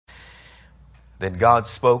Then God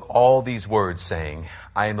spoke all these words, saying,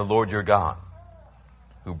 I am the Lord your God,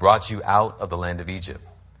 who brought you out of the land of Egypt,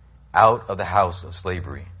 out of the house of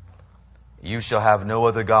slavery. You shall have no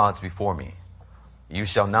other gods before me. You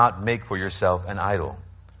shall not make for yourself an idol,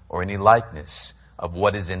 or any likeness of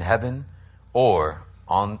what is in heaven, or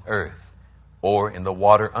on earth, or in the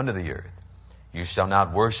water under the earth. You shall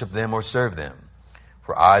not worship them or serve them.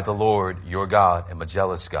 For I, the Lord your God, am a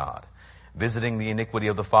jealous God, visiting the iniquity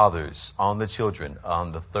of the fathers on the children,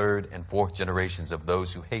 on the third and fourth generations of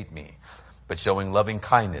those who hate me, but showing loving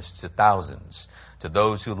kindness to thousands, to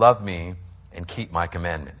those who love me and keep my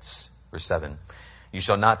commandments. Verse 7, you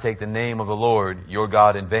shall not take the name of the Lord your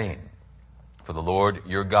God in vain, for the Lord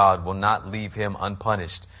your God will not leave him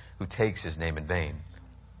unpunished who takes his name in vain.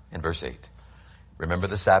 And verse 8, remember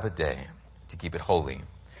the Sabbath day to keep it holy.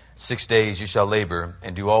 6 days you shall labor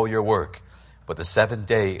and do all your work, but the seventh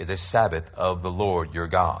day is a Sabbath of the Lord your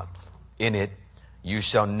God. In it you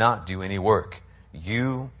shall not do any work,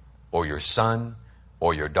 you or your son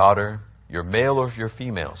or your daughter, your male or your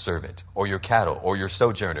female servant, or your cattle, or your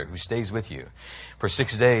sojourner who stays with you. For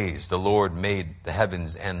 6 days the Lord made the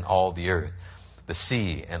heavens and all the earth, the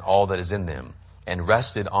sea and all that is in them, and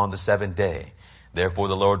rested on the seventh day. Therefore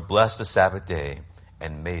the Lord blessed the Sabbath day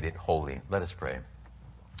and made it holy. Let us pray.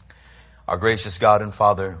 Our gracious God and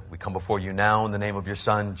Father, we come before you now in the name of your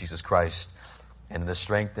Son, Jesus Christ, and in the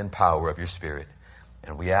strength and power of your Spirit.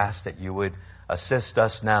 And we ask that you would assist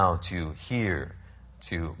us now to hear,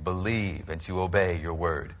 to believe, and to obey your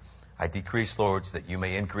word. I decrease, Lord, so that you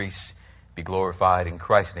may increase, be glorified. In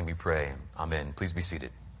Christ's name we pray. Amen. Please be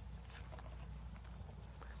seated.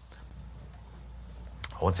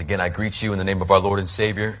 Once again, I greet you in the name of our Lord and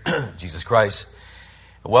Savior, Jesus Christ.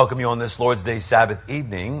 I welcome you on this Lord's Day Sabbath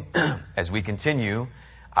evening as we continue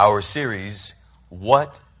our series,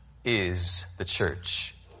 What is the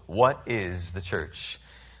Church? What is the church?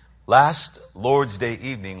 Last Lord's Day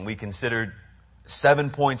evening, we considered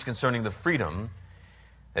 7 points concerning the freedom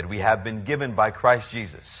that we have been given by Christ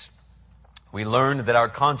Jesus. We learned that our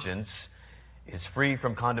conscience is free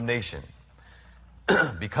from condemnation.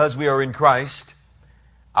 Because we are in Christ,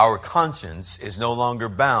 our conscience is no longer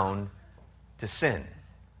bound to sin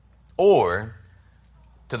or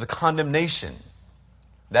to the condemnation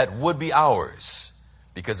that would be ours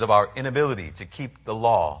because of our inability to keep the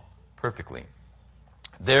law perfectly.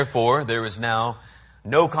 Therefore, there is now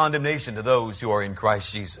no condemnation to those who are in Christ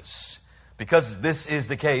Jesus. Because this is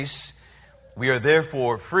the case, we are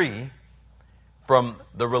therefore free from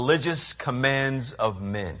the religious commands of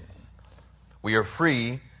men. We are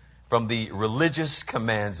free from the religious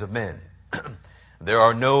commands of men. There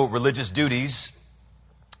are no religious duties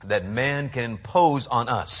that man can impose on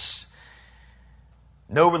us.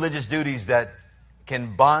 No religious duties that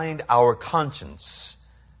can bind our conscience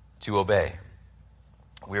to obey.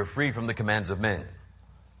 We are free from the commands of men.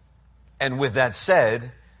 And with that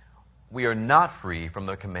said, we are not free from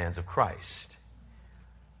the commands of Christ.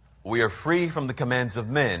 We are free from the commands of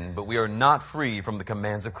men, but we are not free from the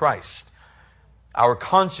commands of Christ. Our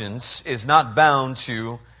conscience is not bound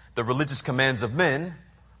to the religious commands of men,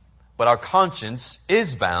 but our conscience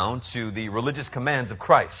is bound to the religious commands of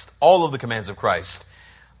Christ, all of the commands of Christ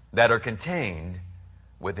that are contained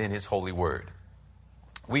within His holy word.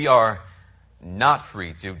 We are not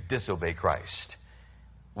free to disobey Christ.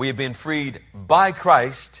 We have been freed by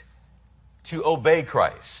Christ to obey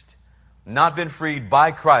Christ, not been freed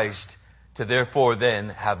by Christ to therefore then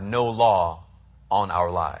have no law on our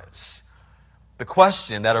lives. The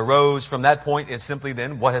question that arose from that point is simply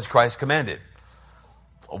then, what has Christ commanded?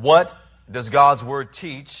 What does God's word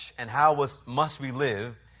teach, and how must we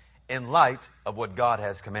live in light of what God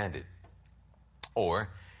has commanded? Or,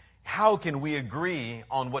 how can we agree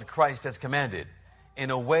on what Christ has commanded in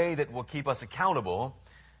a way that will keep us accountable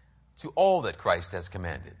to all that Christ has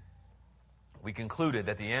commanded? We concluded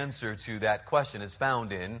that the answer to that question is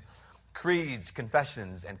found in creeds,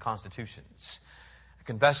 confessions, and constitutions. A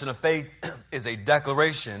confession of faith is a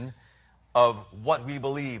declaration of what we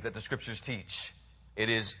believe that the Scriptures teach. It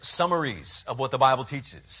is summaries of what the Bible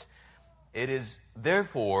teaches. It is,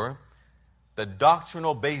 therefore, the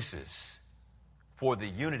doctrinal basis for the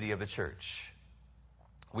unity of the church.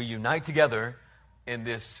 We unite together in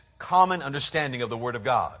this common understanding of the Word of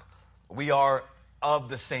God. We are of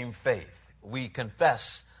the same faith. We confess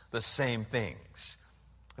the same things.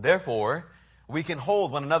 Therefore, we can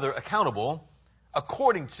hold one another accountable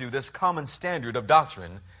according to this common standard of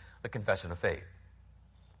doctrine, the confession of faith.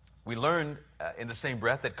 We learned in the same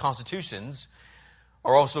breath that constitutions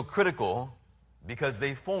are also critical because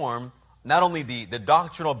they form not only the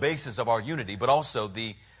doctrinal basis of our unity, but also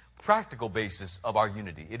the practical basis of our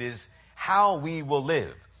unity. It is how we will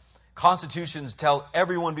live. Constitutions tell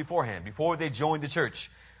everyone beforehand, before they join the church,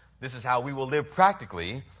 this is how we will live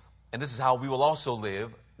practically, and this is how we will also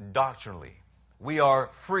live doctrinally. We are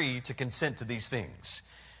free to consent to these things.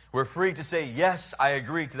 We're free to say, yes, I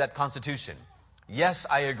agree to that constitution. Yes,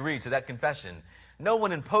 I agree to that confession. No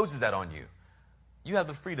one imposes that on you. You have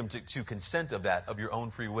the freedom to consent of that of your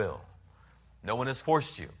own free will. No one has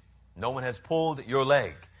forced you. No one has pulled your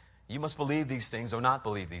leg. You must believe these things or not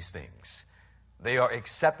believe these things. They are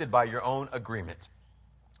accepted by your own agreement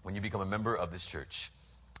when you become a member of this church.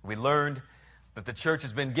 We learned that the church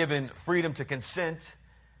has been given freedom to consent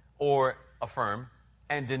or affirm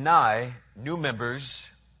and deny new members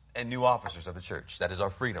and new officers of the church. That is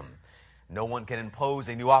our freedom. No one can impose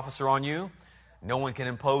a new officer on you. No one can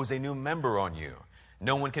impose a new member on you.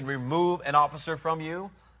 No one can remove an officer from you.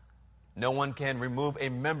 No one can remove a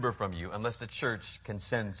member from you unless the church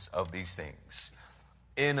consents of these things.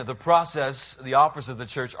 In the process, the officers of the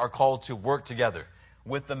church are called to work together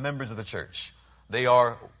with the members of the church. They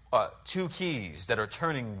are two keys that are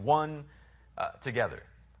turning one together.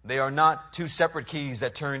 They are not two separate keys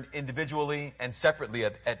that turn individually and separately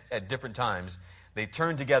at different times. They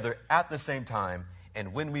turn together at the same time,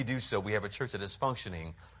 and when we do so, we have a church that is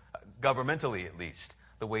functioning, governmentally at least,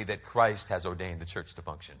 the way that Christ has ordained the church to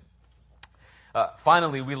function.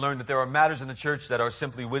 Finally, we learned that there are matters in the church that are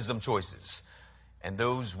simply wisdom choices, and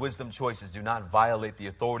those wisdom choices do not violate the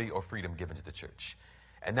authority or freedom given to the church.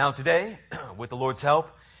 And now today, with the Lord's help,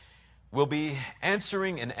 we'll be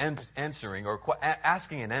asking and answering,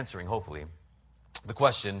 hopefully, the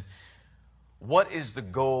question, what is the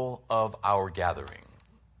goal of our gathering?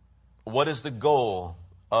 What is the goal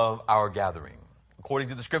of our gathering? According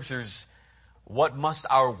to the Scriptures, what must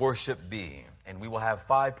our worship be? And we will have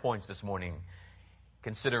 5 points this morning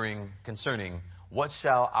concerning what should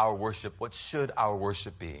our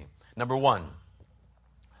worship be? Number 1,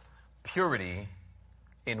 purity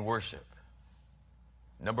in worship.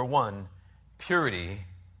 Number 1, purity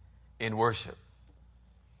in worship.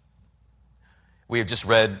 We have just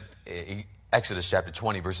read Exodus chapter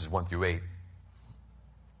 20, verses 1 through 8.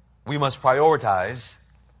 We must prioritize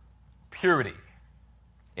purity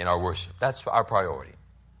in our worship. That's our priority.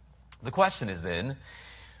 The question is then,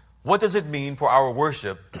 what does it mean for our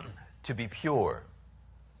worship to be pure?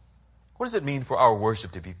 What does it mean for our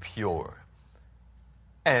worship to be pure?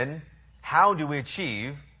 And how do we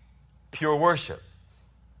achieve pure worship?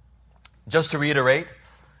 Just to reiterate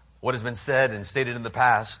what has been said and stated in the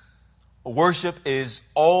past, worship is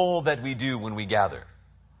all that we do when we gather.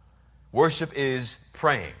 Worship is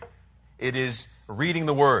praying. It is reading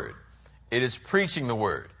the Word. It is preaching the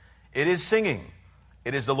Word. It is singing.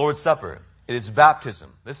 It is the Lord's Supper. It is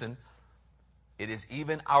baptism. Listen, it is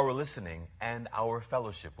even our listening and our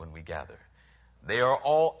fellowship when we gather. They are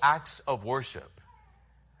all acts of worship.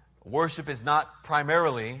 Worship is not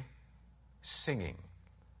primarily singing.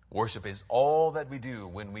 Worship is all that we do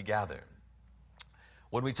when we gather.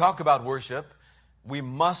 When we talk about worship, we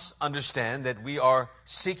must understand that we are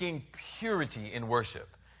seeking purity in worship.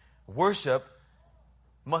 Worship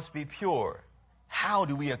must be pure. How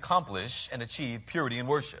do we accomplish and achieve purity in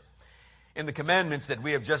worship? In the commandments that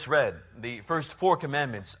we have just read, the first 4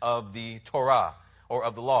 commandments of the Torah, or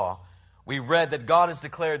of the law, we read that God has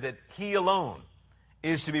declared that He alone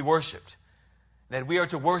is to be worshipped, that we are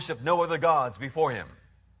to worship no other gods before Him.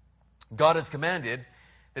 God has commanded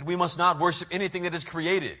that we must not worship anything that is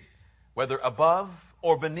created, whether above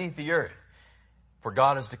or beneath the earth. For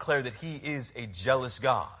God has declared that He is a jealous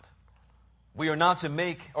God. We are not to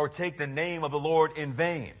make or take the name of the Lord in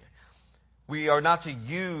vain. We are not to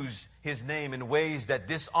use His name in ways that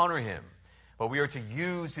dishonor Him, but we are to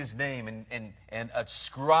use His name and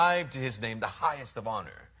ascribe to His name the highest of honor.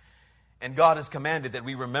 And God has commanded that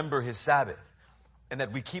we remember His Sabbath and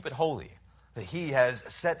that we keep it holy, that He has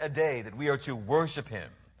set a day that we are to worship Him.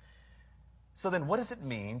 So then what does it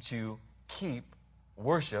mean to keep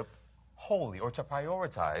worship holy or to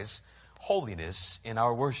prioritize holiness in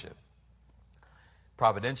our worship?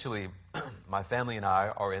 Providentially, my family and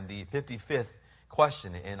I are in the 55th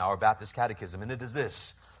question in our Baptist Catechism, and it is this.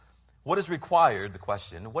 What is required, the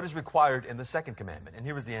question, what is required in the second commandment? And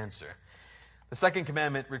here is the answer. The second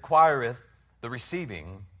commandment requireth the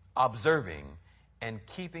receiving, observing, and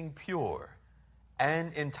keeping pure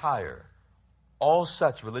and entire all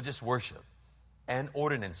such religious worship and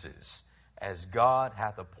ordinances as God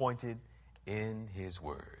hath appointed in His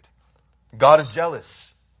word. God is jealous.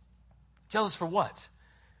 Jealous for what?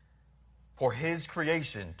 For His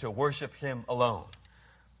creation to worship Him alone.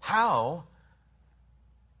 How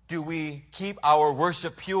do we keep our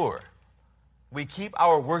worship pure? we keep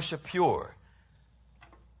our worship pure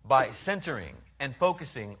by centering and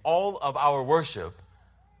focusing all of our worship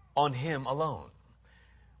on Him alone.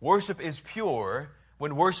 Worship is pure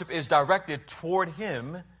when worship is directed toward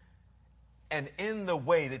Him and in the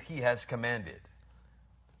way that He has commanded.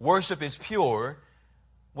 Worship is pure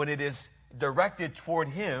when it is directed toward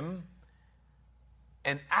Him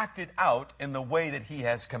and acted out in the way that He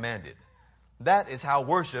has commanded. That is how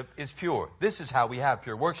worship is pure. This is how we have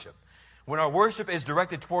pure worship. When our worship is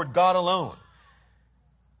directed toward God alone,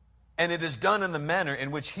 and it is done in the manner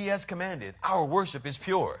in which He has commanded, our worship is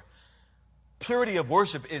pure. Purity of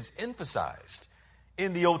worship is emphasized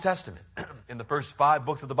in the Old Testament. In the first 5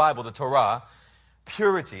 books of the Bible, the Torah,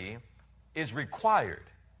 purity is required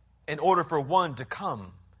in order for one to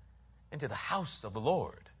come into the house of the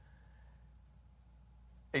Lord.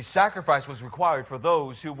 A sacrifice was required for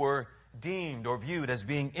those who were deemed or viewed as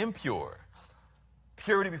being impure.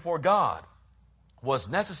 Purity before God was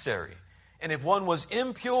necessary. And if one was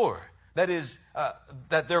impure, that is,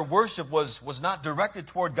 that their worship was not directed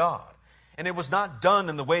toward God, and it was not done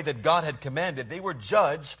in the way that God had commanded, they were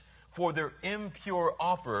judged for their impure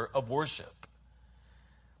offer of worship.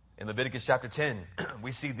 In Leviticus chapter 10,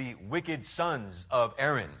 we see the wicked sons of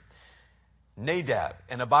Aaron, Nadab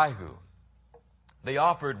and Abihu. They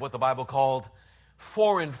offered what the Bible called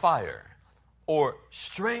foreign fire, or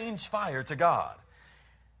strange fire to God.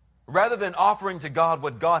 Rather than offering to God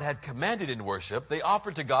what God had commanded in worship, they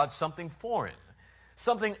offered to God something foreign,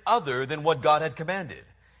 something other than what God had commanded.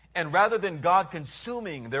 And rather than God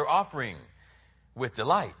consuming their offering with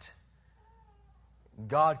delight,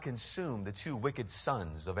 God consumed the 2 wicked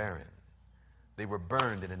sons of Aaron. They were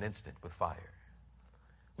burned in an instant with fire.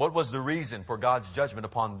 What was the reason for God's judgment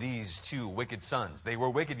upon these 2 wicked sons? They were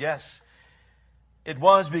wicked, yes. It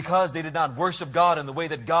was because they did not worship God in the way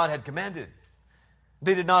that God had commanded.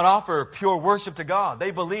 They did not offer pure worship to God. They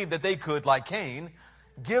believed that they could, like Cain,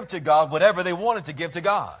 give to God whatever they wanted to give to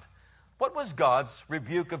God. What was God's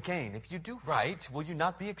rebuke of Cain? If you do right, will you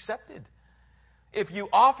not be accepted? If you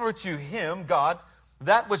offer to Him, God,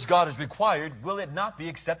 that which God has required, will it not be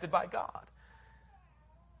accepted by God?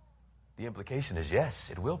 The implication is yes,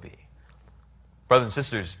 it will be. Brothers and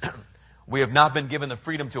sisters, we have not been given the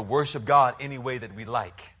freedom to worship God any way that we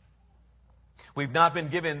like. We've not been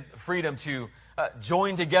given freedom to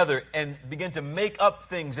join together and begin to make up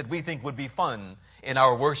things that we think would be fun in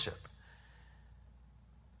our worship.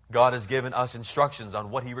 God has given us instructions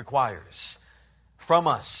on what He requires from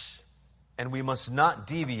us, and we must not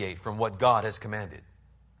deviate from what God has commanded.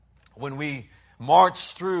 When we march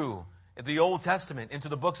through the Old Testament into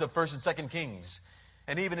the books of 1st and 2nd Kings,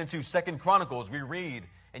 and even into 2nd Chronicles, we read,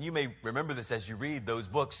 and you may remember this as you read those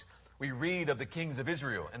books, we read of the kings of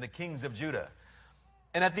Israel and the kings of Judah.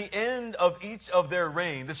 And at the end of each of their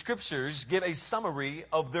reign, the Scriptures give a summary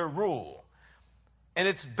of their rule. And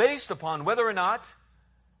it's based upon whether or not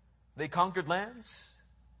they conquered lands?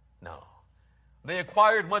 No. They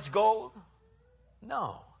acquired much gold?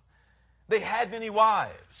 No. They had many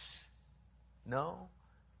wives? No.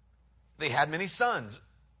 They had many sons?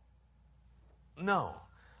 No.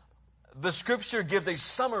 The Scripture gives a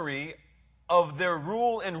summary of their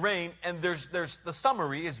rule and reign, and the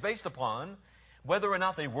summary is based upon whether or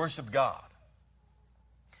not they worshiped God,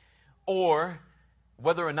 or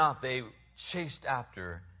whether or not they chased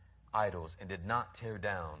after idols and did not tear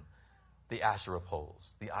down the Asherah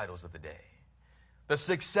poles, the idols of the day. The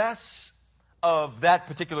success of that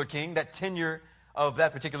particular king, that tenure of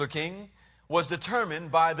that particular king, was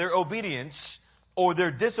determined by their obedience or their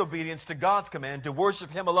disobedience to God's command to worship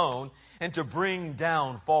Him alone and to bring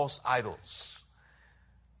down false idols.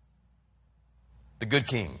 The good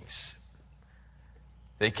kings,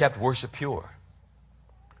 they kept worship pure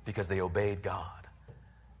because they obeyed God,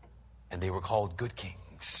 and they were called good kings.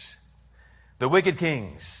 The wicked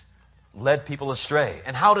kings led people astray.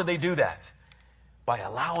 And how did they do that? By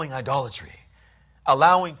allowing idolatry,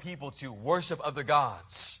 allowing people to worship other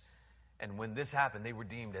gods. And when this happened, they were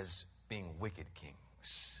deemed as being wicked kings.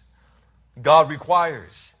 God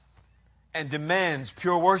requires and demands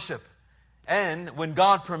pure worship. And when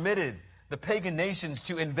God permitted the pagan nations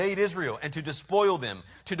to invade Israel and to despoil them,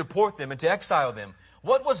 to deport them and to exile them,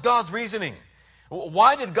 what was God's reasoning?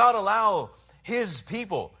 Why did God allow His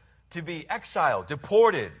people to be exiled,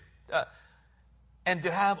 deported, and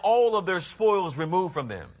to have all of their spoils removed from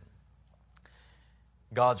them?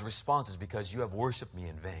 God's response is because you have worshipped me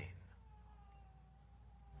in vain.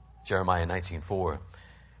 Jeremiah 19:4,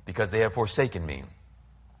 because they have forsaken me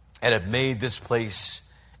and have made this place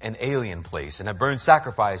an alien place and have burned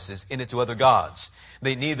sacrifices in it to other gods.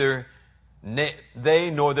 They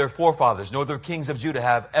nor their forefathers nor their kings of Judah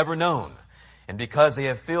have ever known. And because they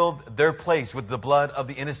have filled their place with the blood of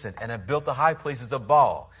the innocent, and have built the high places of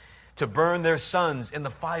Baal, to burn their sons in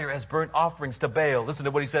the fire as burnt offerings to Baal. Listen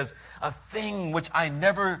to what he says. A thing which I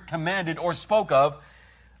never commanded or spoke of,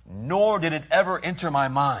 nor did it ever enter my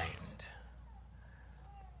mind.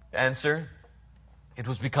 Answer, it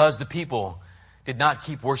was because the people did not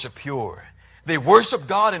keep worship pure. They worshiped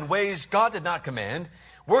God in ways God did not command.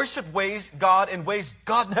 Worshiped God in ways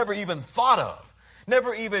God never even thought of.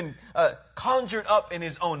 Never even conjured up in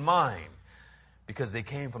his own mind. Because they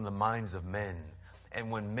came from the minds of men.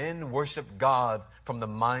 And when men worship God from the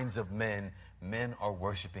minds of men, men are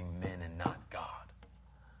worshiping men and not God.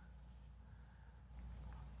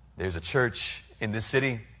 There's a church in this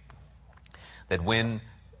city that when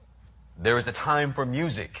there is a time for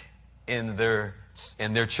music in their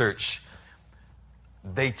church,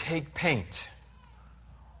 they take paint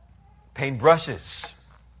brushes,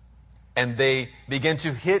 and they begin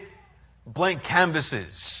to hit blank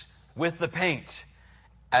canvases with the paint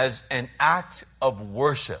as an act of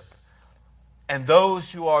worship. And those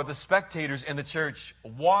who are the spectators in the church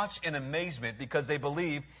watch in amazement because they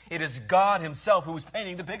believe it is God himself who is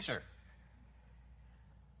painting the picture.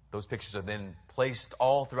 Those pictures are then placed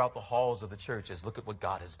all throughout the halls of the church as look at what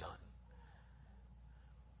God has done.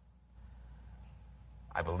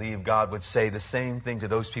 I believe God would say the same thing to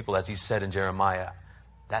those people as he said in Jeremiah.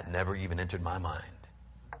 That never even entered my mind.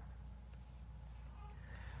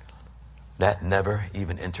 That never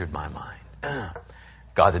even entered my mind.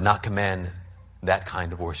 God did not command that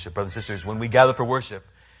kind of worship. Brothers and sisters, when we gather for worship,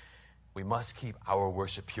 we must keep our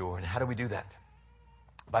worship pure. And how do we do that?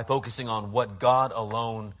 By focusing on God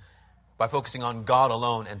alone and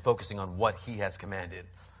focusing on what he has commanded.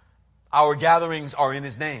 Our gatherings are in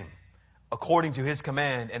his name, according to his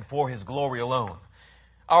command and for his glory alone.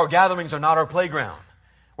 Our gatherings are not our playground,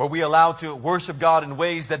 where we allow to worship God in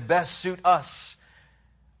ways that best suit us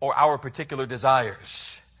or our particular desires.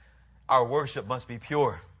 Our worship must be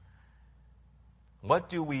pure. What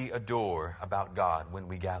do we adore about God when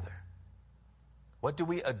we gather? What do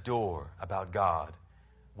we adore about God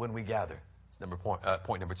when we gather? It's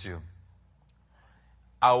point number 2.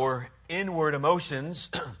 Our inward emotions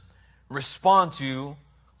respond to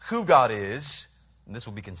who God is, and this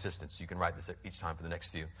will be consistent, so you can write this each time for the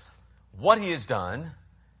next few. What he has done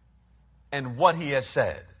and what he has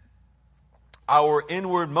said. Our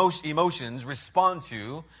inward emotions respond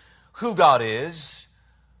to who God is,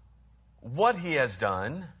 what he has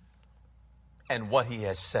done, and what he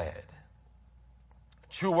has said.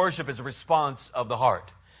 True worship is a response of the heart.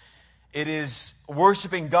 It is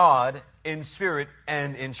worshiping God in spirit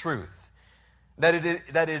and in truth.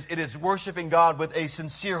 It is worshiping God with a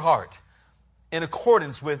sincere heart in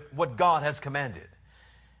accordance with what God has commanded.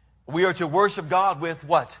 We are to worship God with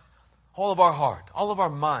what? All of our heart, all of our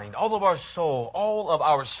mind, all of our soul, all of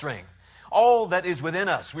our strength, all that is within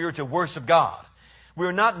us. We are to worship God. We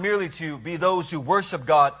are not merely to be those who worship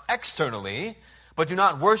God externally, but do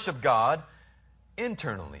not worship God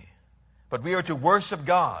internally. But we are to worship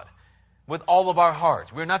God with all of our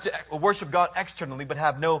hearts. We are not to worship God externally, but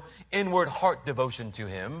have no inward heart devotion to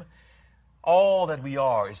him. All that we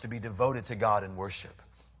are is to be devoted to God in worship.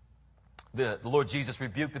 The Lord Jesus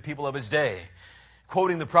rebuked the people of his day,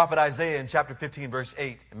 quoting the prophet Isaiah in chapter 15, verse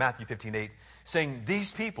 8, Matthew 15:8, saying, "These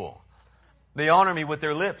people, they honor me with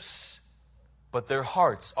their lips, but their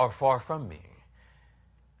hearts are far from me."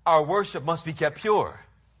 Our worship must be kept pure.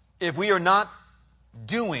 If we are not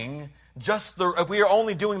if we are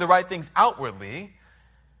only doing the right things outwardly,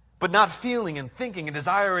 but not feeling and thinking and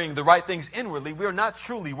desiring the right things inwardly, we are not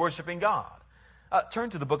truly worshiping God. Turn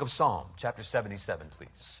to the book of Psalm, chapter 77,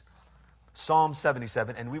 please. Psalm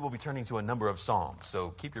 77, and we will be turning to a number of psalms,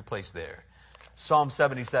 so keep your place there. Psalm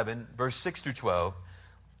 77, verse 6 through 12.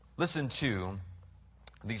 Listen to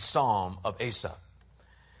the Psalm of Asaph.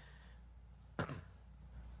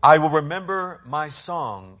 I will remember my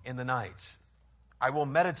song in the night. I will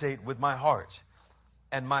meditate with my heart,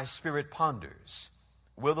 and my spirit ponders.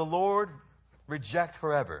 Will the Lord reject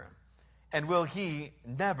forever? And will he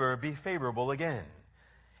never be favorable again?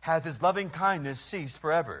 Has his loving kindness ceased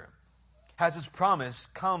forever? Has his promise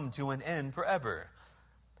come to an end forever?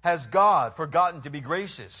 Has God forgotten to be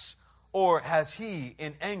gracious? Or has he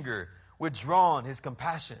in anger withdrawn his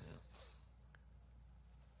compassion?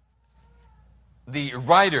 The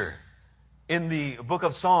writer in the book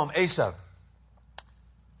of Psalm, Asaph,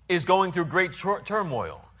 is going through great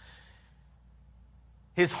turmoil.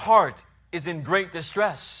 His heart is in great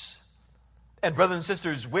distress. And brothers and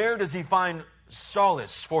sisters, where does he find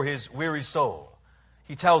solace for his weary soul?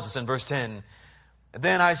 He tells us in verse 10,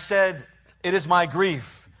 "Then I said, it is my grief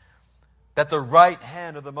that the right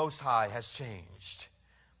hand of the Most High has changed.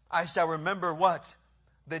 I shall remember what?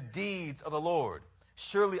 The deeds of the Lord.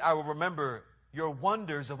 Surely I will remember your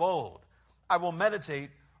wonders of old. I will meditate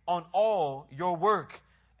on all your work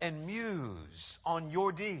and muse on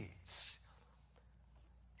your deeds.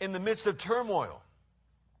 In the midst of turmoil,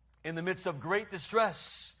 in the midst of great distress,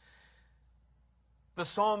 the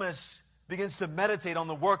psalmist begins to meditate on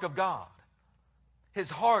the work of God. His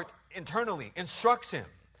heart internally instructs him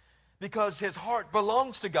because his heart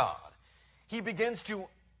belongs to God. He begins to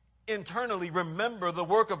internally remember the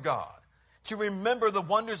work of God, to remember the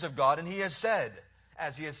wonders of God, and he has said,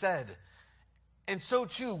 as he has said. And so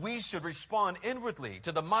too, we should respond inwardly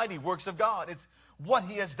to the mighty works of God. It's what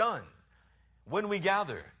he has done. When we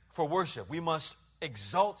gather for worship, we must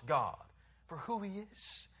exalt God for who he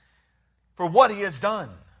is, for what he has done,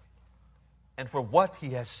 and for what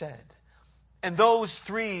he has said. And those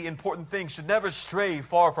three important things should never stray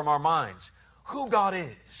far from our minds. Who God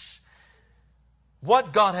is,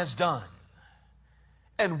 what God has done,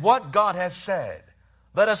 and what God has said.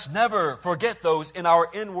 Let us never forget those in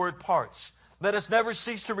our inward parts. Let us never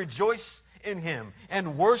cease to rejoice in him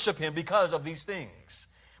and worship him because of these things.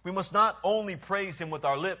 We must not only praise him with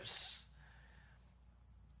our lips,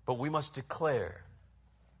 but we must declare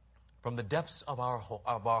from the depths of our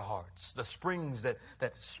hearts, the springs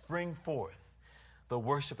that spring forth, the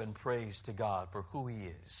worship and praise to God for who he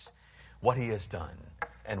is, what he has done,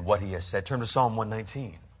 and what he has said. Turn to Psalm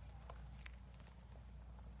 119.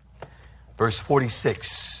 Verse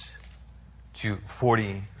 46 to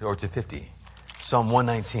 40 or to 50. Psalm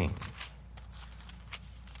 119.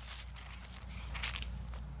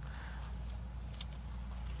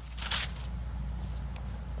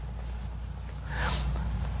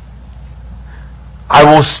 I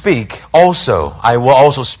will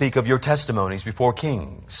also speak of your testimonies before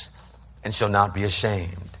kings, and shall not be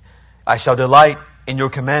ashamed. I shall delight in your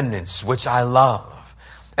commandments, which I love.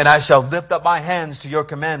 And I shall lift up my hands to your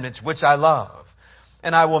commandments, which I love.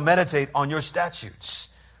 And I will meditate on your statutes.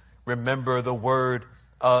 Remember the word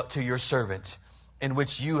to your servant, in which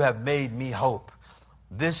you have made me hope.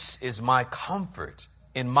 This is my comfort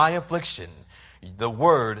in my affliction, the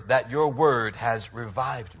word that your word has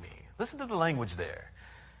revived me. Listen to the language there.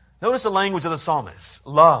 Notice the language of the psalmist.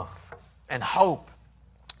 Love and hope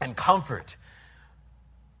and comfort.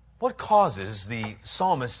 What causes the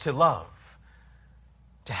psalmist to love,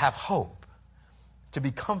 to have hope, to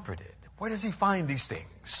be comforted? Where does he find these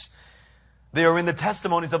things? They are in the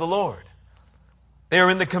testimonies of the Lord. They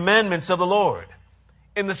are in the commandments of the Lord,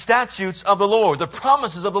 in the statutes of the Lord, the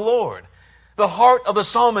promises of the Lord. The heart of the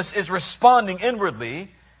psalmist is responding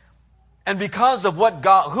inwardly, and because of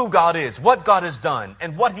who God is, what God has done,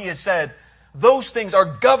 and what he has said, those things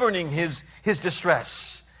are governing his distress.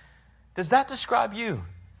 Does that describe you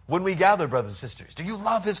when we gather, brothers and sisters? Do you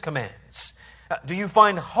love his commands? Do you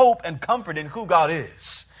find hope and comfort in who God is?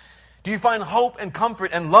 Do you find hope and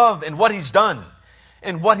comfort and love in what he's done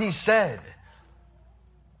and what he said?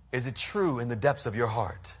 Is it true in the depths of your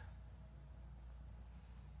heart?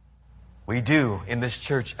 We do in this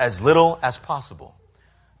church as little as possible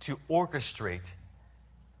to orchestrate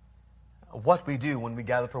what we do when we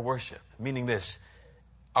gather for worship. Meaning this,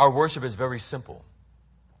 our worship is very simple.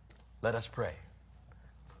 Let us pray.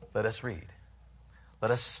 Let us read. Let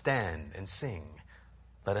us stand and sing.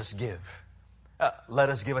 Let us give. Let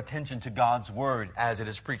us give attention to God's word as it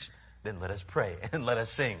is preached. Then let us pray and let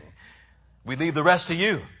us sing. We leave the rest to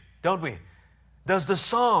you, don't we? Does the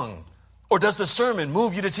song or does the sermon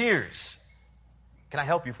move you to tears? Can I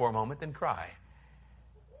help you for a moment? Then cry.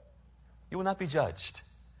 You will not be judged.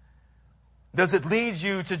 Does it lead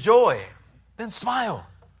you to joy? Then smile.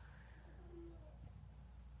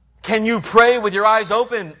 Can you pray with your eyes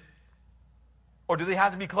open? Or do they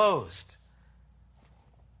have to be closed?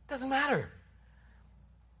 Doesn't matter.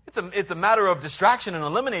 It's a matter of distraction and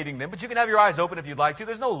eliminating them, but you can have your eyes open if you'd like to.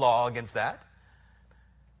 There's no law against that.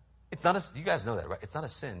 It's not you guys know that, right? It's not a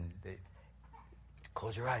sin.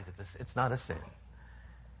 Close your eyes. It's not a sin.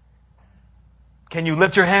 Can you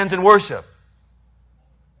lift your hands in worship?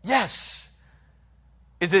 Yes.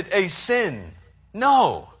 Is it a sin?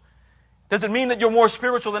 No. Does it mean that you're more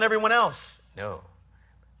spiritual than everyone else? No.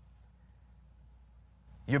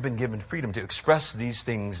 You've been given freedom to express these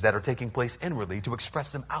things that are taking place inwardly, to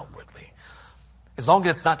express them outwardly. As long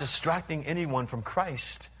as it's not distracting anyone from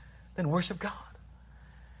Christ, then worship God.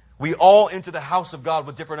 We all enter the house of God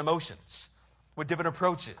with different emotions, with different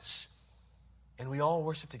approaches, and we all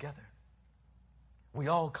worship together. We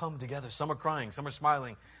all come together. Some are crying, some are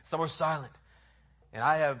smiling, some are silent. And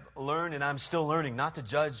I have learned, and I'm still learning, not to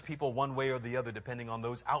judge people one way or the other depending on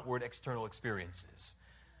those outward external experiences.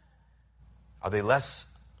 Are they less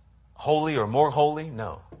holy or more holy?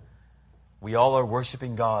 No. We all are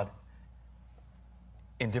worshiping God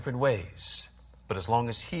in different ways. But as long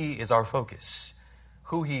as He is our focus,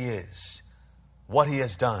 who He is, what He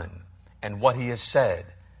has done, and what He has said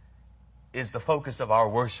is the focus of our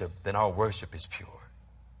worship, then our worship is pure.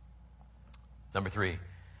 Number 3,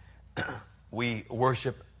 we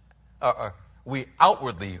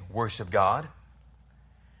outwardly worship God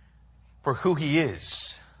for who He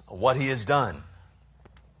is, what He has done,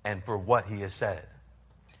 and for what He has said.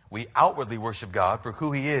 We outwardly worship God for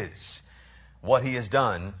who He is, what He has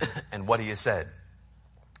done, and what He has said.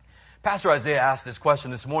 Pastor Isaiah asked this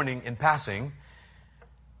question this morning in passing.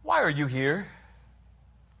 Why are you here?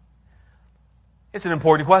 It's an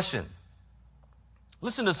important question.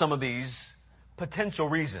 Listen to some of these potential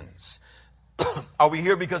reasons. Are we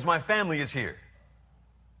here because my family is here?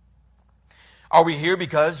 Are we here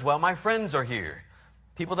because, well, my friends are here?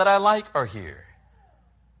 People that I like are here.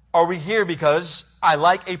 Are we here because I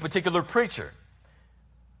like a particular preacher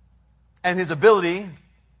and his ability,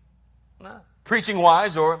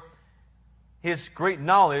 preaching-wise, or his great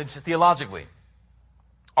knowledge theologically?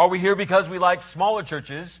 Are we here because we like smaller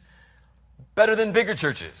churches better than bigger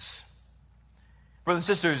churches? Brothers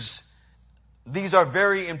and sisters, these are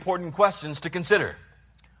very important questions to consider.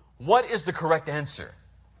 What is the correct answer?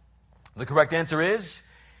 The correct answer is,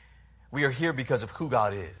 we are here because of who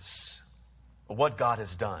God is, what God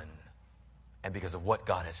has done, and because of what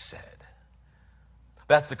God has said.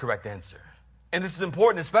 That's the correct answer. And this is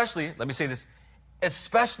important, especially, let me say this,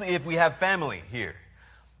 especially if we have family here.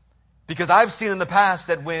 Because I've seen in the past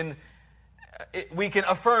that when we can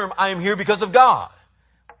affirm, I am here because of God.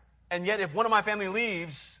 And yet if one of my family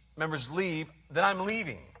members leave, then I'm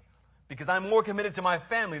leaving. Because I'm more committed to my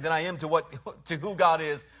family than I am to who God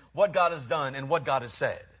is, what God has done, and what God has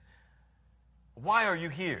said. Why are you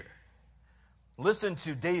here? Listen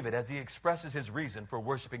to David as he expresses his reason for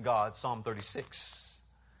worshiping God, Psalm 36.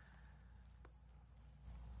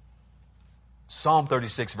 Psalm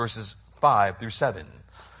 36, verses 5 through 7.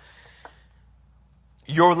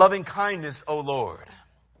 Your loving kindness, O Lord,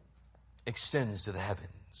 extends to the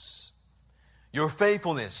heavens. Your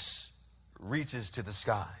faithfulness reaches to the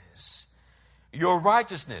skies. Your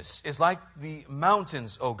righteousness is like the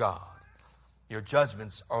mountains, O God. Your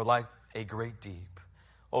judgments are like a great deep.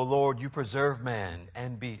 O Lord, you preserve man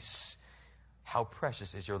and beasts. How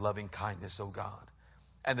precious is your loving kindness, O God.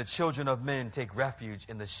 And the children of men take refuge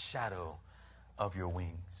in the shadow of your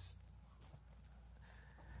wings.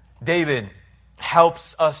 David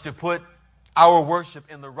helps us to put our worship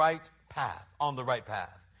in the right path, on the right path.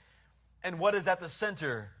 And what is at the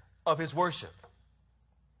center of his worship?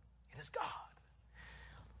 It is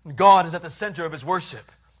God. God is at the center of his worship.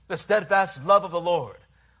 The steadfast love of the Lord,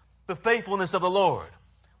 the faithfulness of the Lord,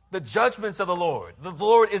 the judgments of the Lord. The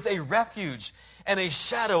Lord is a refuge and a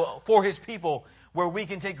shadow for his people where we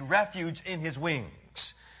can take refuge in his wings.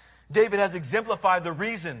 David has exemplified the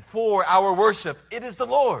reason for our worship. It is the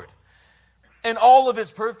Lord. And all of his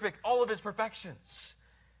perfections.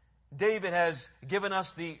 David has given us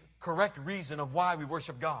the correct reason of why we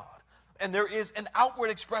worship God. And there is an outward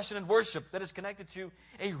expression in worship that is connected to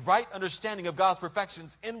a right understanding of God's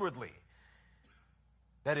perfections inwardly.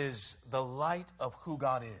 That is the light of who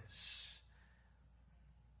God is.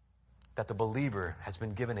 That the believer has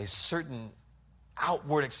been given a certain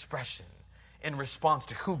outward expression in response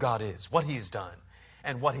to who God is, what He has done,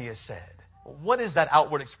 and what He has said. What is that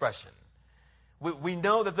outward expression? We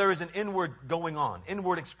know that there is an inward going on,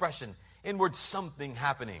 inward expression, inward something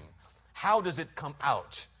happening. How does it come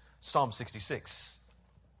out? Psalm 66.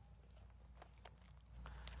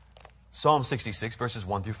 Psalm 66, verses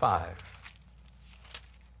 1 through 5.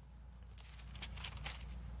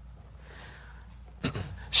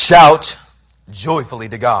 Shout joyfully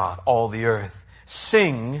to God, all the earth.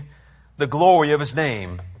 Sing the glory of His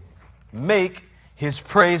name. Make His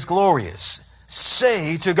praise glorious.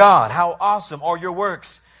 Say to God, how awesome are your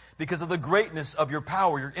works. Because of the greatness of your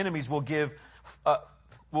power, your enemies will give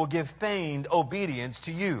feigned obedience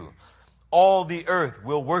to you. All the earth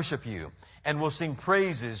will worship you and will sing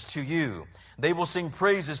praises to you. They will sing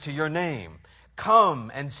praises to your name.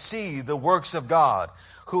 Come and see the works of God,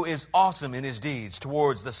 who is awesome in His deeds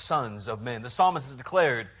towards the sons of men. The psalmist has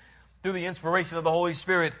declared, through the inspiration of the Holy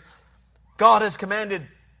Spirit, God has commanded,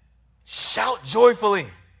 shout joyfully,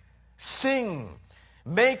 sing,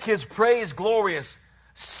 make His praise glorious,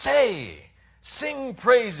 say, sing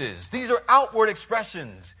praises. These are outward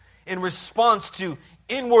expressions in response to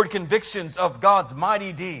inward convictions of God's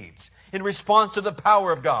mighty deeds, in response to the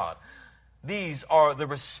power of God. These are the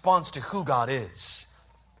response to who God is,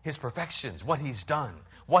 His perfections, what He's done,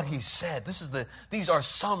 what He said. These are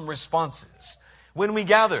some responses. When we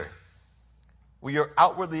gather, we are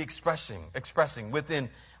outwardly expressing within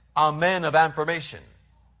amen of affirmation,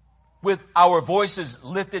 with our voices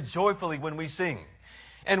lifted joyfully when we sing,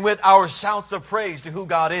 and with our shouts of praise to who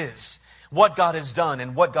God is, what God has done,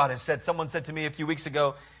 and what God has said. Someone said to me a few weeks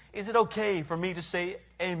ago, is it okay for me to say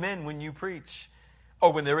amen when you preach?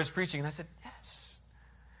 Or when there is preaching? And I said, yes.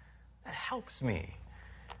 That helps me.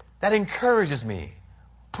 That encourages me.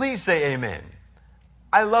 Please say amen.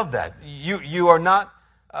 I love that. You are not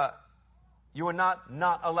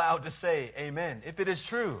allowed to say amen. If it is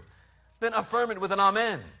true, then affirm it with an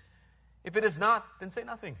amen. If it is not, then say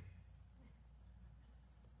nothing.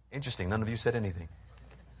 Interesting. None of you said anything.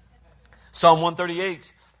 Psalm 138,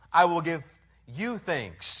 I will give you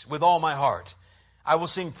thanks with all my heart. I will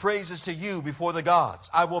sing praises to you before the gods.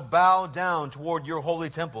 I will bow down toward your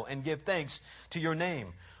holy temple and give thanks to your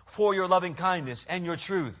name for your loving kindness and your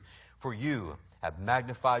truth. For you have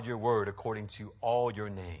magnified your word according to all your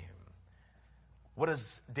name. What does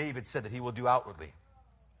David say that he will do outwardly?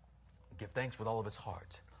 Give thanks with all of his heart.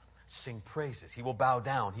 Sing praises. He will bow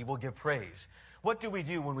down. He will give praise. What do we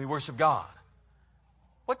do when we worship God?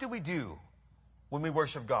 What do we do when we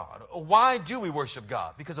worship God? Why do we worship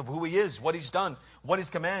God? Because of who He is, what He's done, what He's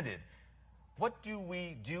commanded. What do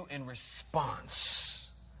we do in response?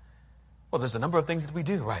 Well, there's a number of things that we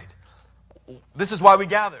do, right? This is why we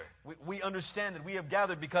gather. We understand that we have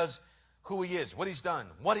gathered because who He is, what He's done,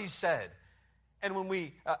 what He said. And when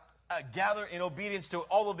we gather in obedience to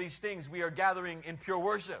all of these things, we are gathering in pure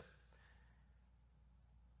worship.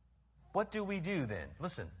 What do we do then?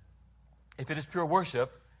 Listen, if it is pure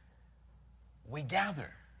worship, we gather.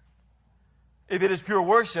 If it is pure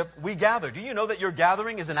worship, we gather. Do you know that your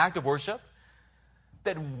gathering is an act of worship?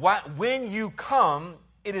 That when you come,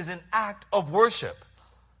 it is an act of worship.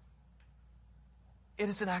 It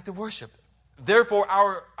is an act of worship. Therefore,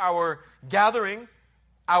 our gathering,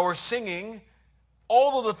 our singing,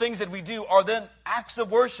 all of the things that we do are then acts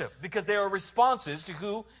of worship because they are responses to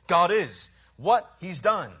who God is, what He's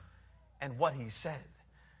done, and what He said.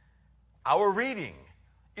 Our reading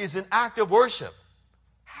is an act of worship.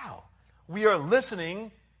 How? We are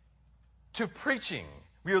listening to preaching.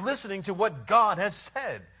 We are listening to what God has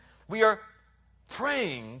said. We are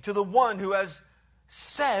praying to the one who has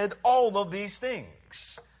said all of these things.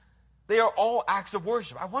 They are all acts of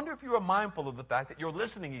worship. I wonder if you are mindful of the fact that you're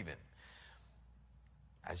listening even,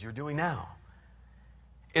 as you're doing now,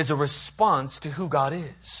 is a response to who God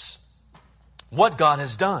is, what God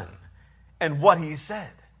has done, and what He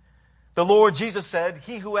said. The Lord Jesus said,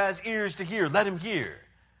 he who has ears to hear, let him hear.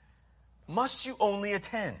 Must you only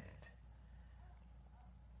attend?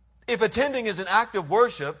 If attending is an act of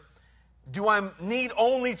worship, do I need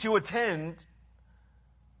only to attend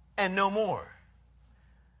and no more?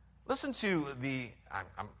 Listen to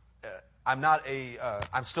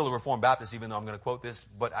I'm still a Reformed Baptist, even though I'm going to quote this,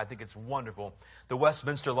 but I think it's wonderful. The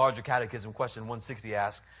Westminster Larger Catechism, question 160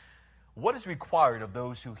 asks, what is required of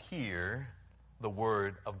those who hear the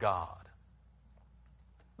Word of God?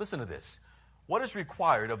 Listen to this. What is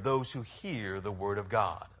required of those who hear the Word of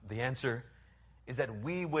God? The answer is that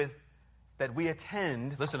we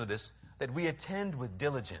attend, listen to this, that we attend with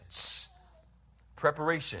diligence,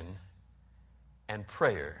 preparation, and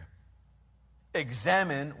prayer.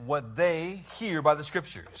 Examine what they hear by the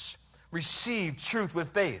Scriptures. Receive truth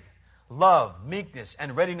with faith, love, meekness,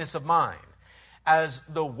 and readiness of mind. As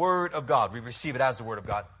the Word of God. We receive it as the Word of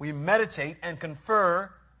God. We meditate and confer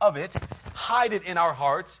of it, hide it in our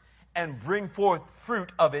hearts, and bring forth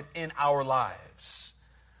fruit of it in our lives.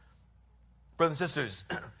 Brothers and sisters,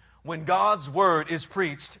 when God's Word is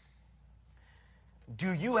preached,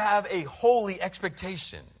 do you have a holy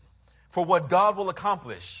expectation for what God will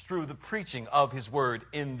accomplish through the preaching of His Word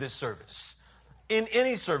in this service? In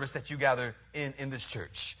any service that you gather in this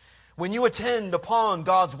church. When you attend upon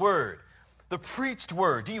God's Word, the preached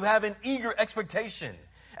Word, do you have an eager expectation,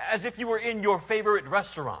 as if you were in your favorite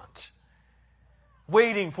restaurant,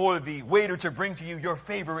 waiting for the waiter to bring to you your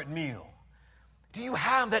favorite meal? Do you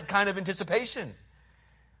have that kind of anticipation?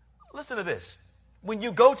 Listen to this. When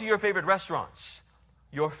you go to your favorite restaurants,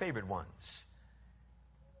 your favorite ones,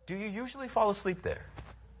 do you usually fall asleep there?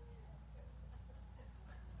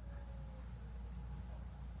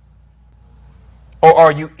 Or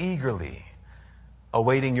are you eagerly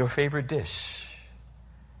awaiting your favorite dish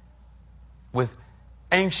with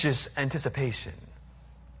anxious anticipation?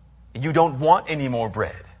 You don't want any more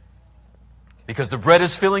bread because the bread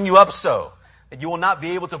is filling you up so that you will not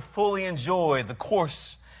be able to fully enjoy the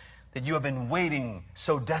course that you have been waiting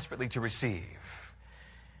so desperately to receive.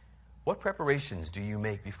 What preparations do you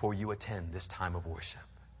make before you attend this time of worship?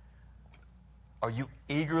 Are you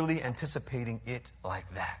eagerly anticipating it like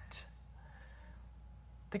that?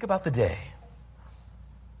 Think about the day.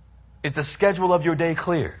 Is the schedule of your day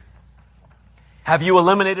clear? Have you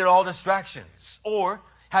eliminated all distractions? Or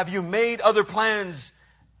have you made other plans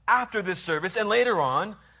after this service and later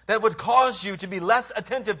on that would cause you to be less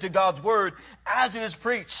attentive to God's Word as it is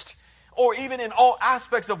preached? Or even in all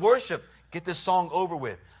aspects of worship, get this song over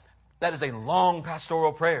with. That is a long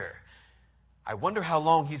pastoral prayer. I wonder how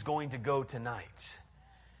long he's going to go tonight.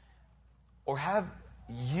 Or have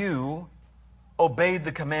you obeyed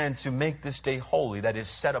the command to make this day holy, that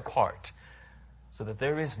is set apart, so that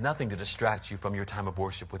there is nothing to distract you from your time of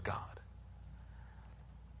worship with God?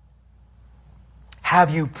 Have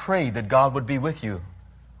you prayed that God would be with you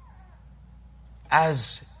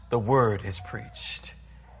as the Word is preached?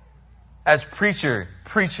 As preacher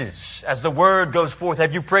preaches, as the Word goes forth,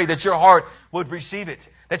 have you prayed that your heart would receive it?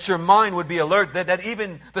 That your mind would be alert, that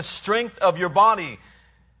even the strength of your body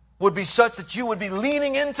would be such that you would be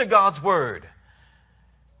leaning into God's Word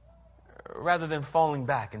rather than falling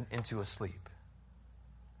back into a sleep?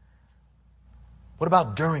 What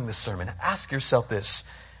about during the sermon? Ask yourself this.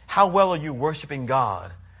 How well are you worshiping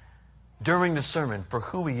God during the sermon for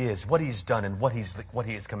who He is, what He's done, and what He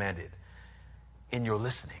has commanded in your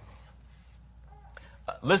listening?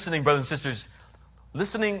 Listening, brothers and sisters,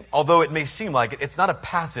 listening, although it may seem like it, it's not a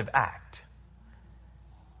passive act.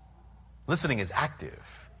 Listening is active.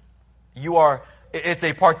 It's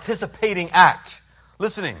a participating act.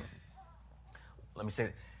 Listening. Let me say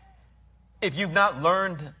it. If you've not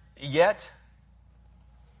learned yet,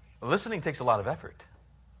 listening takes a lot of effort.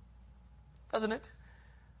 Doesn't it?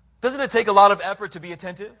 Doesn't it take a lot of effort to be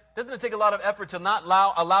attentive? Doesn't it take a lot of effort to not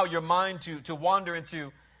allow your mind to wander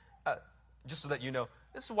into, just so that you know,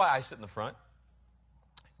 this is why I sit in the front,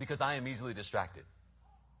 because I am easily distracted.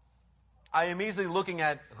 I am easily looking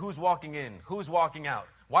at who's walking in, who's walking out.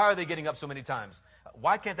 Why are they getting up so many times?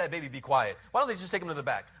 Why can't that baby be quiet? Why don't they just take him to the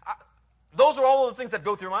back? Those are all of the things that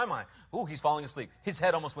go through my mind. Ooh, he's falling asleep. His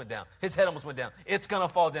head almost went down. His head almost went down. It's going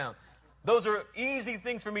to fall down. Those are easy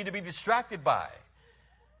things for me to be distracted by.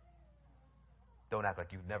 Don't act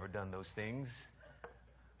like you've never done those things.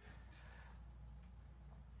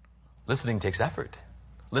 Listening takes effort.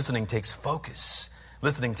 Listening takes focus.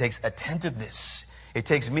 Listening takes attentiveness. It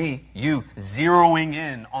takes me, you, zeroing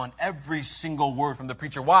in on every single word from the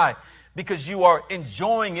preacher. Why? Because you are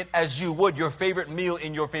enjoying it as you would your favorite meal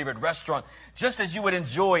in your favorite restaurant. Just as you would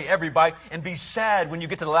enjoy every bite and be sad when you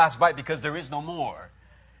get to the last bite because there is no more.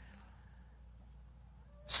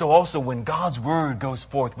 So also when God's Word goes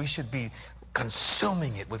forth, we should be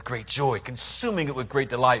consuming it with great joy, consuming it with great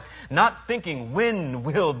delight, not thinking, when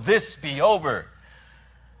will this be over?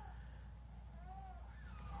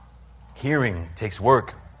 Hearing takes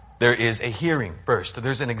work. There is a hearing first.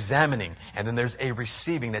 There's an examining, and then there's a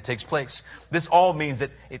receiving that takes place. This all means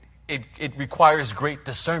that it requires great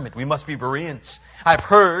discernment. We must be Bereans. I've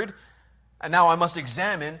heard, and now I must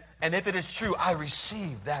examine, and if it is true, I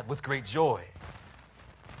receive that with great joy.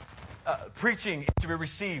 Preaching is to be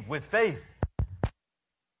received with faith.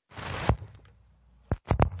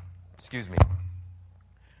 Excuse me.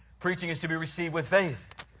 Preaching is to be received with faith.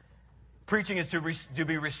 Preaching is to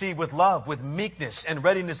be received with love, with meekness and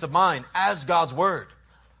readiness of mind as God's Word.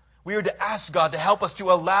 We are to ask God to help us to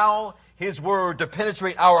allow His Word to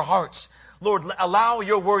penetrate our hearts. Lord, allow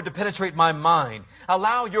Your Word to penetrate my mind.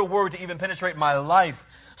 Allow Your Word to even penetrate my life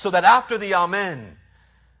so that after the Amen,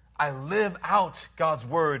 I live out God's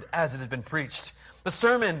Word as it has been preached. The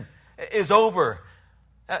sermon is over,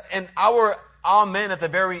 and our Amen at the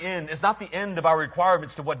very end is not the end of our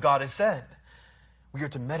requirements to what God has said. We are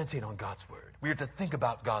to meditate on God's Word. We are to think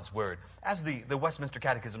about God's Word. As the Westminster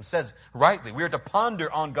Catechism says rightly, we are to ponder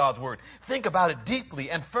on God's Word. Think about it deeply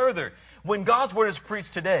and further. When God's Word is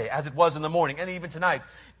preached today, as it was in the morning and even tonight,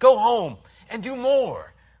 go home and do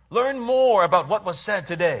more. Learn more about what was said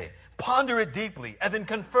today. Ponder it deeply and then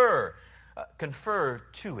confer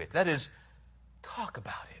to it. That is, talk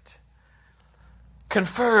about it.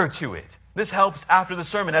 Confer to it. This helps after the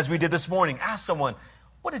sermon, as we did this morning. Ask someone,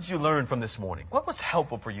 what did you learn from this morning? What was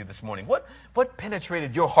helpful for you this morning? What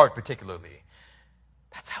penetrated your heart particularly?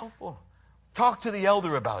 That's helpful. Talk to the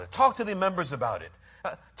elder about it. Talk to the members about it.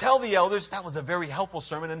 Tell the elders, that was a very helpful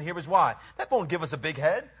sermon, and here is why. That won't give us a big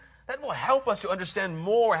head. That will help us to understand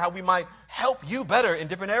more how we might help you better in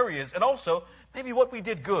different areas, and also maybe what we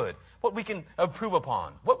did good, what we can improve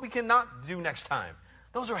upon, what we cannot do next time.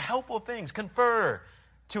 Those are helpful things. Confer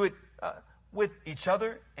to it with each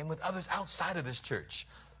other and with others outside of this church.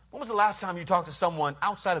 When was the last time you talked to someone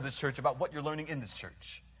outside of this church about what you're learning in this church?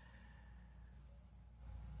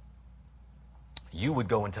 You would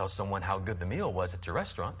go and tell someone how good the meal was at your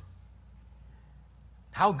restaurant.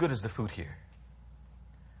 How good is the food here?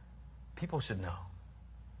 People should know.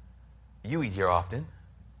 You eat here often.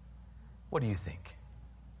 What do you think?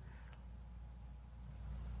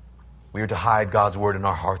 We are to hide God's word in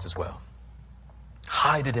our hearts as well.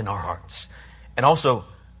 Hide it in our hearts. And also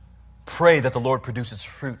pray that the Lord produces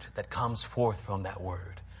fruit that comes forth from that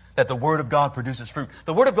word. That the word of God produces fruit.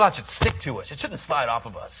 The word of God should stick to us. It shouldn't slide off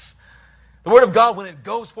of us. The word of God, when it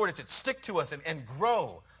goes forward, it should stick to us and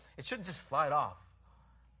grow. It shouldn't just slide off.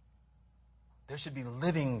 There should be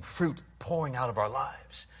living fruit pouring out of our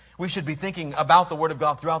lives. We should be thinking about the Word of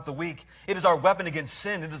God throughout the week. It is our weapon against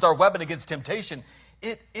sin. It is our weapon against temptation.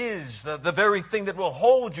 It is the very thing that will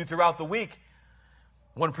hold you throughout the week.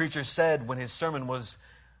 One preacher said when his sermon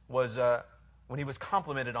when he was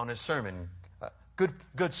complimented on his sermon,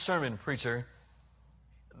 good sermon, preacher.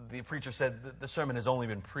 The preacher said, the sermon has only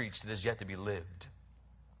been preached. It is yet to be lived.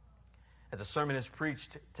 As a sermon is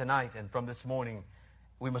preached tonight and from this morning,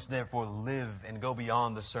 we must therefore live and go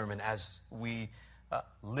beyond the sermon as we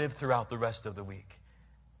live throughout the rest of the week.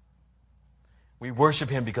 We worship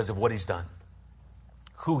Him because of what He's done,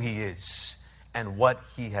 who He is, and what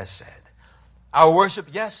He has said. Our worship,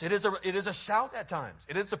 yes, it is a shout at times.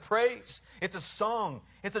 It is a praise. It's a song.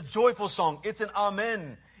 It's a joyful song. It's an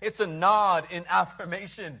amen. It's a nod in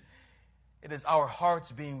affirmation. It is our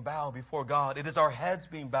hearts being bowed before God. It is our heads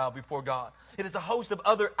being bowed before God. It is a host of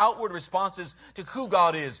other outward responses to who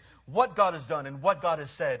God is, what God has done, and what God has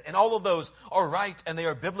said. And all of those are right and they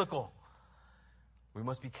are biblical. We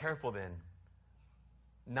must be careful then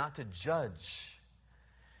not to judge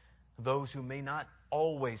those who may not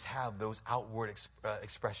always have those outward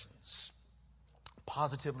expressions,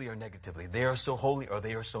 positively or negatively. They are so holy or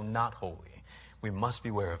they are so not holy. We must be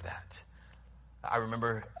aware of that. I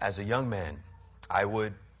remember as a young man, I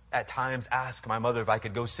would at times ask my mother if I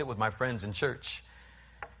could go sit with my friends in church.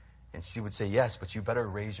 And she would say, yes, but you better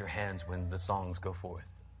raise your hands when the songs go forth.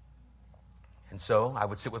 And so I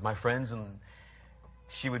would sit with my friends, and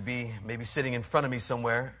she would be maybe sitting in front of me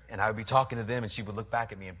somewhere, and I would be talking to them, and she would look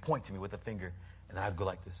back at me and point to me with a finger, and I'd go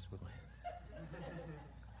like this with my hands.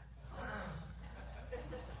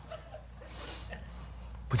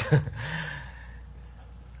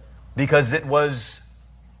 Because it was,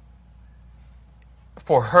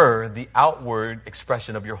 for her, the outward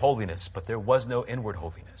expression of your holiness, but there was no inward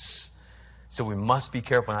holiness. So we must be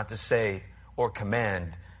careful not to say or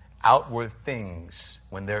command outward things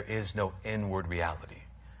when there is no inward reality.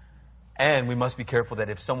 And we must be careful that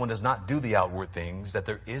if someone does not do the outward things, that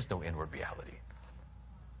there is no inward reality.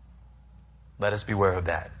 Let us beware of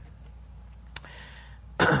that.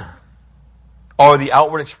 Are the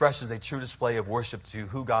outward expressions a true display of worship to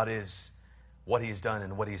who God is, what He has done,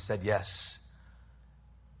 and what He has said? Yes.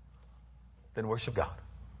 Then worship God.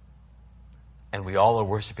 And we all are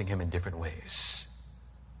worshiping Him in different ways.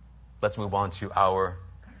 Let's move on to our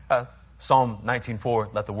Psalm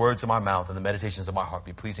 19:4. Let the words of my mouth and the meditations of my heart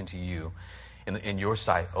be pleasing to you in your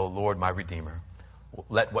sight, O Lord, my Redeemer.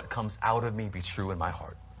 Let what comes out of me be true in my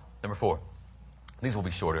heart. Number 4. These will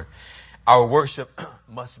be shorter. Our worship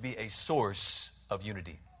must be a source of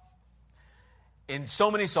unity. In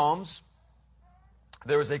so many Psalms,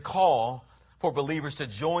 there is a call for believers to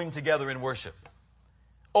join together in worship.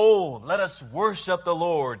 Oh, let us worship the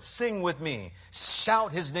Lord. Sing with me.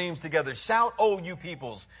 Shout His names together. Shout, oh, you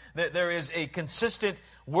peoples. There is a consistent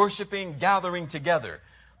worshiping, gathering together.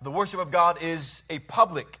 The worship of God is a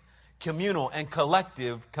public, communal, and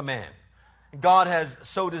collective command. God has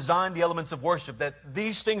so designed the elements of worship that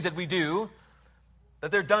these things that we do,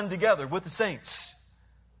 that they're done together with the saints.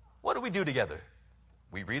 What do we do together?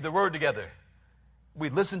 We read the Word together. We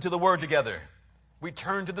listen to the Word together. We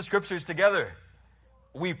turn to the Scriptures together.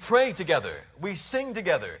 We pray together. We sing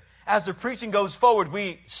together. As the preaching goes forward,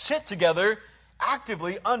 we sit together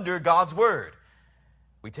actively under God's Word.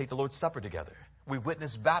 We take the Lord's Supper together. We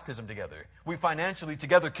witness baptism together. We financially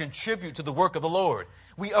together contribute to the work of the Lord.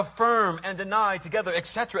 We affirm and deny together,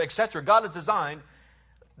 etc., etc. God has designed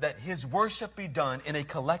that His worship be done in a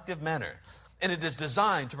collective manner. And it is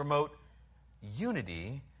designed to promote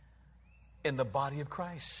unity in the body of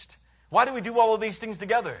Christ. Why do we do all of these things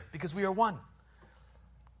together? Because we are one.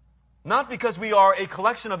 Not because we are a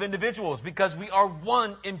collection of individuals, because we are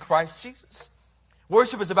one in Christ Jesus.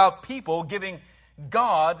 Worship is about people giving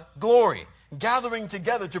God glory, gathering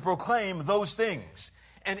together to proclaim those things.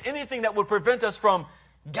 And anything that would prevent us from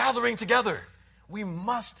gathering together, we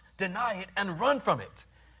must deny it and run from it.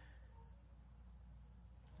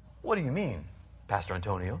 What do you mean, Pastor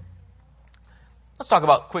Antonio? Let's talk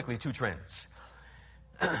about quickly 2 trends.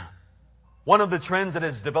 One of the trends that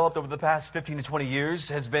has developed over the past 15 to 20 years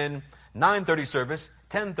has been 9:30 service,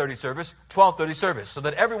 10:30 service, 12:30 service, so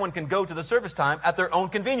that everyone can go to the service time at their own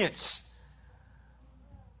convenience.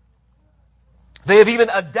 They have even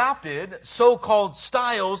adopted so-called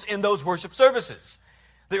styles in those worship services.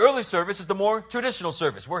 The early service is the more traditional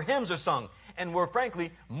service, where hymns are sung, and where,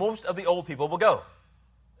 frankly, most of the old people will go.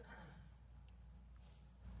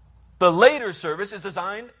 The later service is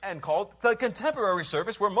designed and called the contemporary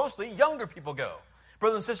service, where mostly younger people go.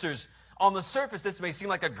 Brothers and sisters, on the surface, this may seem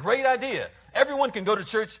like a great idea. Everyone can go to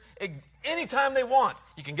church anytime they want.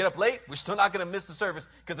 You can get up late. We're still not going to miss the service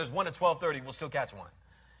because there's one at 12:30. We'll still catch one.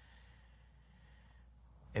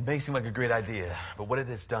 It may seem like a great idea, but what it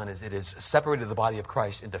has done is it has separated the body of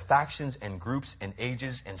Christ into factions and groups and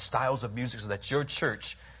ages and styles of music so that your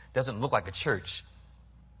church doesn't look like a church.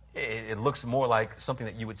 It looks more like something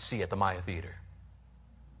that you would see at the Maya Theater.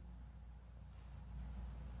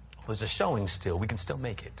 There's a showing still. We can still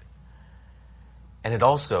make it. And it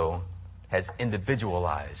also has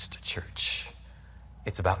individualized church.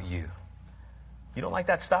 It's about you. You don't like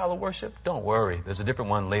that style of worship? Don't worry. There's a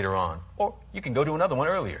different one later on. Or you can go to another one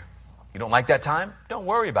earlier. You don't like that time? Don't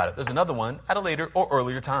worry about it. There's another one at a later or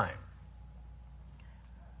earlier time.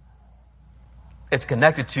 It's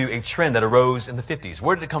connected to a trend that arose in the 50s.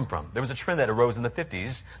 Where did it come from? There was a trend that arose in the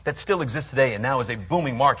 50s that still exists today and now is a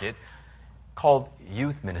booming market called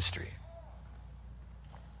youth ministry.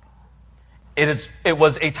 It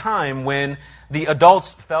was a time when the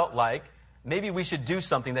adults felt like maybe we should do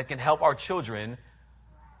something that can help our children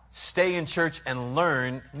stay in church and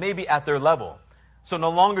learn maybe at their level. So no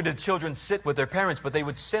longer did children sit with their parents, but they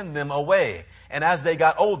would send them away. And as they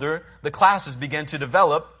got older, the classes began to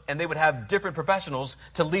develop, and they would have different professionals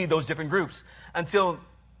to lead those different groups. Until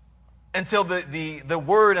the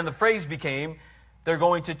word and the phrase became, they're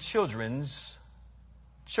going to children's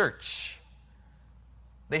church.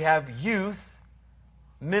 They have youth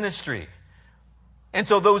ministry. And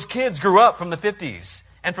so those kids grew up from the 50s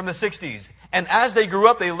and from the 60s. And as they grew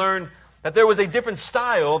up, they learned that there was a different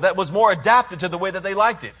style that was more adapted to the way that they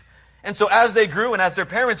liked it. And so as they grew and as their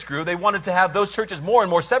parents grew, they wanted to have those churches more and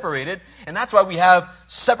more separated. And that's why we have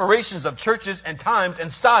separations of churches and times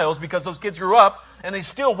and styles, because those kids grew up and they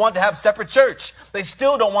still want to have separate church. They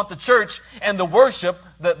still don't want the church and the worship,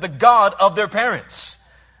 the God of their parents.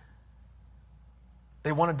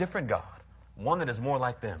 They want a different God, one that is more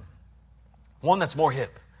like them, one that's more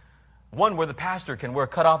hip, one where the pastor can wear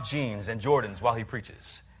cut-off jeans and Jordans while he preaches.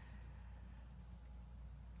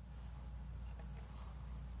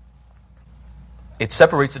 It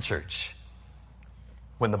separates the church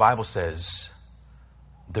when the Bible says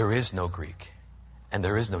there is no Greek and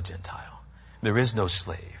there is no Gentile, there is no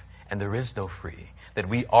slave and there is no free, that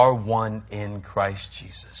we are one in Christ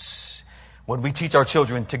Jesus. When we teach our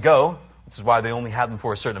children to go, this is why they only have them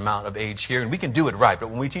for a certain amount of age here, and we can do it right,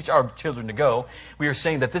 but when we teach our children to go, we are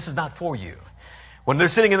saying that this is not for you. When they're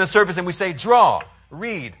sitting in the service and we say, draw,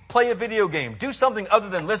 read, play a video game, do something other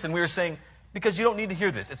than listen, we are saying, because you don't need to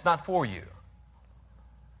hear this, it's not for you.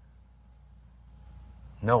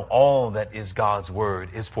 No, all that is God's word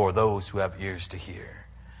is for those who have ears to hear.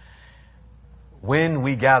 When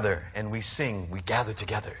we gather and we sing, we gather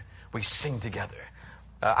together. We sing together.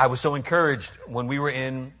 I was so encouraged when we were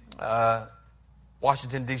in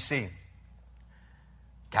Washington, D.C.,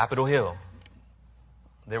 Capitol Hill.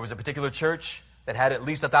 There was a particular church that had at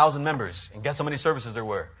least 1,000 members. And guess how many services there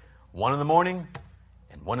were? 1 in the morning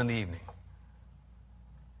and 1 in the evening.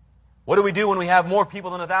 What do we do when we have more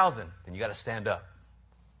people than 1,000? Then you got to stand up.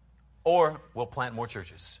 Or we'll plant more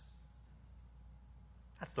churches.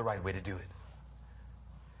 That's the right way to do it.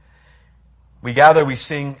 We gather, we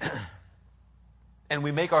sing, and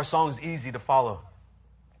we make our songs easy to follow.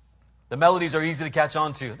 The melodies are easy to catch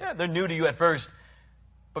on to. They're new to you at first.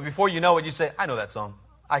 But before you know it, you say, I know that song.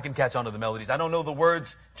 I can catch on to the melodies. I don't know the words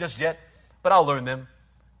just yet, but I'll learn them.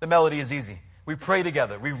 The melody is easy. We pray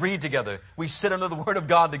together. We read together. We sit under the Word of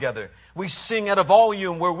God together. We sing at a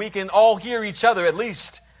volume where we can all hear each other at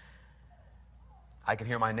least. I can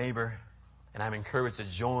hear my neighbor, and I'm encouraged to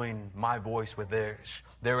join my voice with theirs.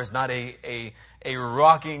 There is not a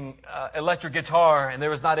rocking electric guitar, and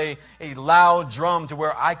there is not a loud drum to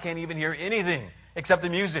where I can't even hear anything except the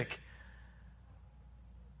music.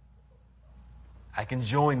 I can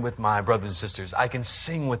join with my brothers and sisters. I can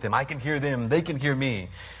sing with them. I can hear them. They can hear me.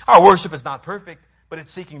 Our worship is not perfect, but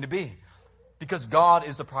it's seeking to be, because God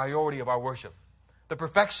is the priority of our worship. The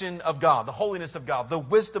perfection of God, the holiness of God, the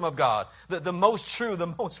wisdom of God, the most true, the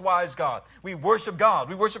most wise God. We worship God.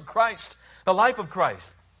 We worship Christ, the life of Christ.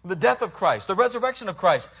 The death of Christ, the resurrection of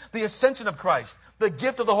Christ, the ascension of Christ, the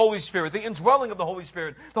gift of the Holy Spirit, the indwelling of the Holy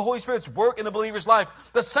Spirit's work in the believer's life,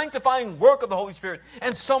 the sanctifying work of the Holy Spirit,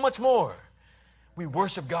 and so much more. We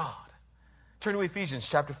worship God. Turn to Ephesians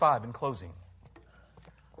chapter 5 in closing.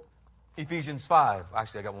 Ephesians 5.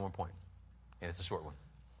 Actually, I got one more point, and it's a short one.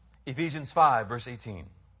 Ephesians 5, verse 18.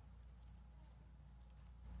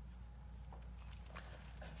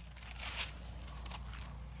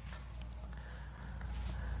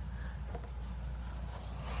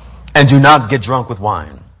 And do not get drunk with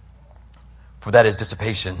wine, for that is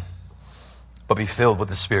dissipation, but be filled with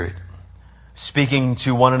the Spirit, speaking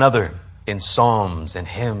to one another in psalms and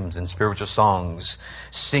hymns and spiritual songs,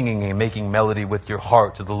 singing and making melody with your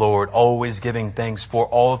heart to the Lord, always giving thanks for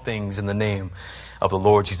all things in the name of the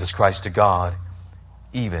Lord Jesus Christ to God,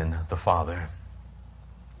 even the Father.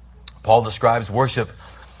 Paul describes worship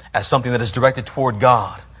as something that is directed toward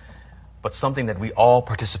God, but something that we all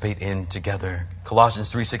participate in together.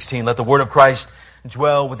 Colossians 3:16, let the word of Christ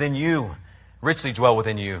dwell within you, richly dwell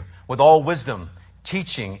within you, with all wisdom,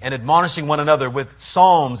 teaching and admonishing one another with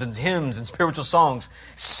psalms and hymns and spiritual songs,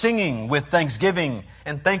 singing with thanksgiving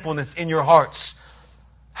and thankfulness in your hearts.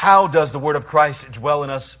 How does the word of Christ dwell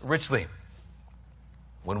in us richly?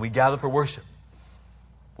 When we gather for worship,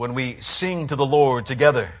 when we sing to the Lord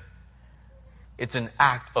together, it's an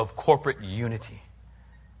act of corporate unity.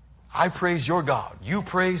 I praise your God. You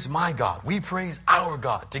praise my God. We praise our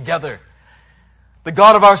God together. The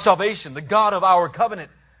God of our salvation, the God of our covenant,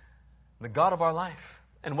 the God of our life.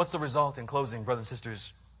 And what's the result in closing, brothers and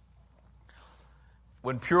sisters?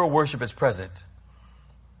 When pure worship is present,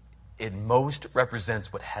 it most represents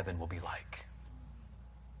what heaven will be like.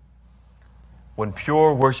 When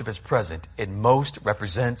pure worship is present, it most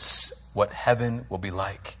represents what heaven will be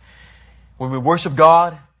like. When we worship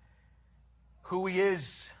God, who He is,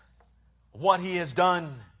 what He has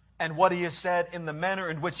done, and what He has said in the manner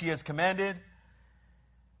in which He has commanded,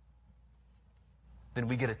 then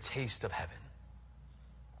we get a taste of heaven.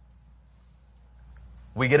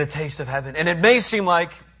 We get a taste of heaven. And it may seem like,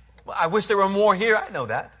 well, I wish there were more here. I know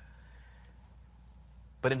that.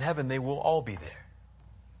 But in heaven, they will all be there.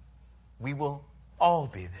 We will all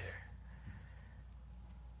be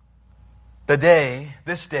there.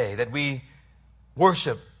 This day that we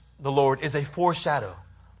worship the Lord is a foreshadow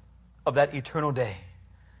of that eternal day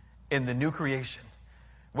in the new creation,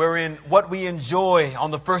 wherein what we enjoy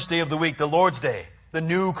on the first day of the week, the Lord's Day, the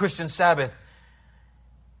new Christian Sabbath,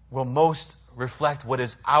 will most reflect what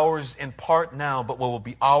is ours in part now, but what will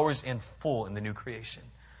be ours in full in the new creation.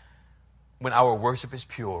 When our worship is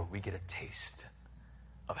pure, we get a taste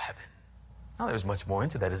of heaven. Now, there's much more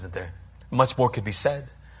into that, isn't there? Much more could be said.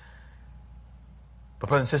 But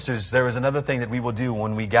brothers and sisters, there is another thing that we will do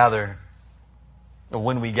when we gather,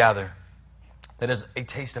 that is a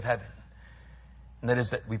taste of heaven. And that is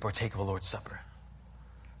that we partake of the Lord's Supper.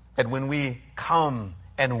 That when we come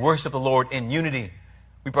and worship the Lord in unity,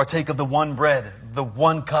 we partake of the one bread, the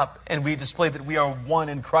one cup, and we display that we are one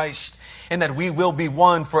in Christ, and that we will be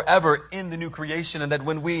one forever in the new creation, and that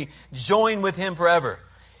when we join with Him forever,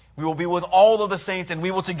 we will be with all of the saints, and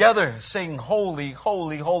we will together sing, holy,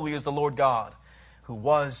 holy, holy is the Lord God, who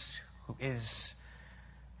was, who is,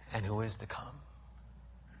 and who is to come.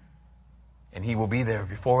 And He will be there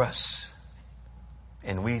before us,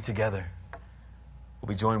 and we together will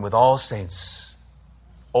be joined with all saints,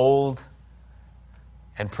 old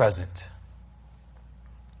and present,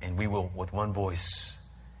 and we will, with one voice,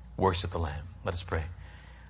 worship the Lamb. Let us pray.